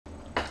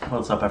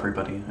What's up,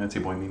 everybody? It's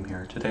your boy Meme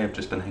here. Today I've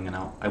just been hanging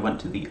out. I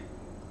went to the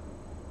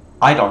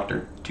eye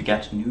doctor to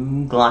get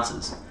new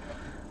glasses.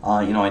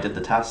 I did the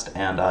test,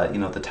 and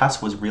the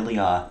test was really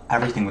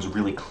everything was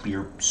really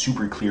clear,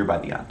 super clear by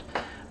the end.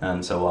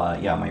 And so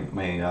yeah,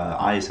 my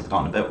eyes have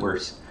gotten a bit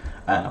worse,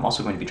 and I'm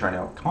also going to be trying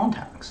out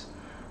contacts.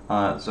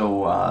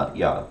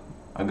 Yeah,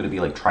 I'm going to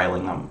be like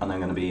trialing them, and I'm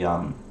going to be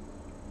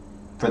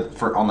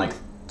for on like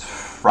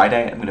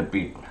Friday I'm going to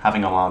be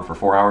having them on for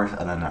 4 hours,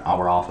 and then an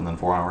hour off, and then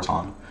 4 hours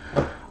on.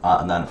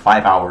 And then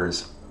 5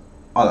 hours,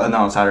 and then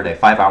on Saturday,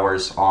 5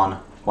 hours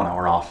on, 1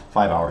 hour off,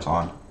 5 hours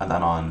on, and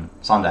then on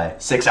Sunday,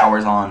 6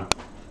 hours on,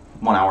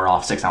 1 hour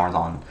off, 6 hours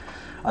on,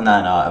 and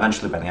then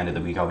eventually by the end of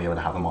the week I'll be able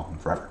to have them on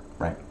forever,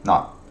 right?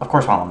 Of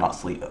course not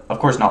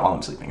while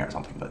I'm sleeping or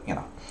something, but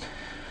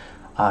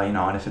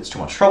and if it's too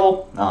much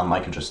trouble, I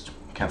can just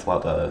cancel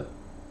out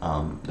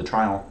the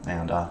trial,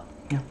 and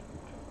yeah.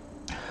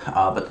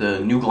 But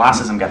the new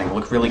glasses I'm getting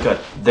look really good.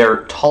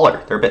 They're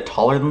taller. They're a bit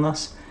taller than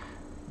this.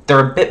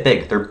 They're a bit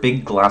big. They're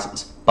big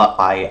glasses, but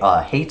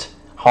I hate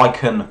how I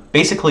can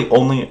basically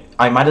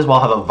I might as well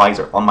have a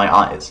visor on my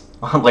eyes,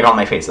 like on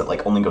my face that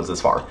like only goes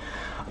this far.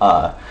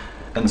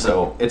 And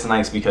so it's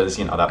nice because,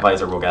 that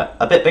visor will get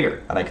a bit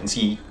bigger and I can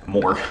see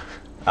more.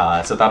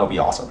 So that'll be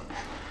awesome.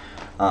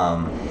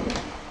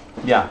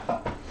 Yeah.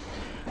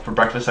 For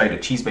breakfast I had a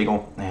cheese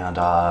bagel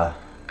and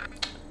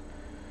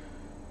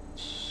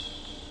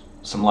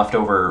some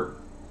leftover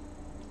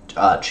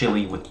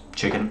chili with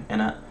chicken in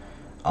it.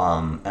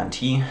 And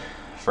tea.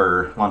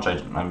 For lunch, I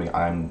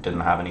didn't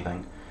have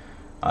anything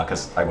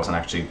because I wasn't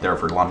actually there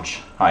for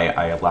lunch.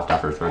 I had left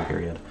after third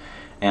period,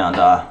 and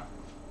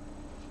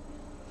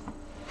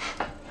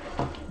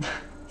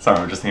sorry,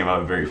 I'm just thinking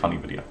about a very funny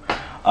video.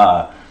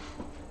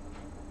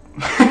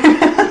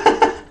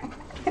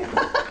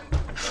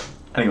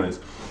 Anyways,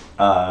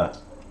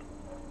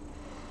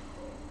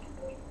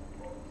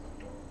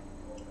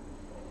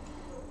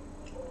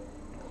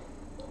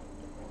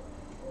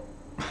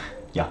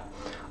 yeah.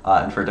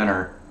 And for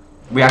dinner,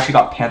 we actually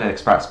got Panda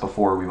Express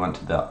before we went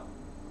to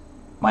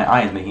my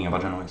eye is making a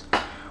bunch of noise.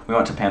 We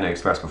went to Panda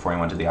Express before we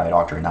went to the eye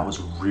doctor, and that was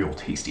real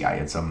tasty. I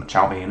had some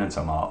chow mein and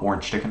some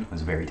orange chicken. It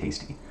was very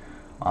tasty.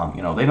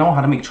 They know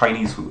how to make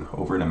Chinese food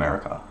over in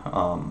America.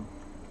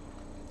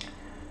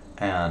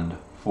 And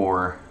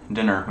for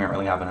dinner, we don't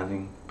really have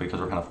anything because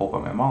we're kind of full,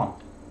 but my mom,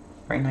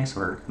 very nice,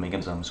 we're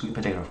making some sweet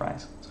potato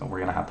fries. So we're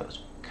going to have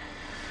those.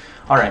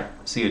 All right.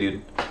 See you,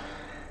 dude.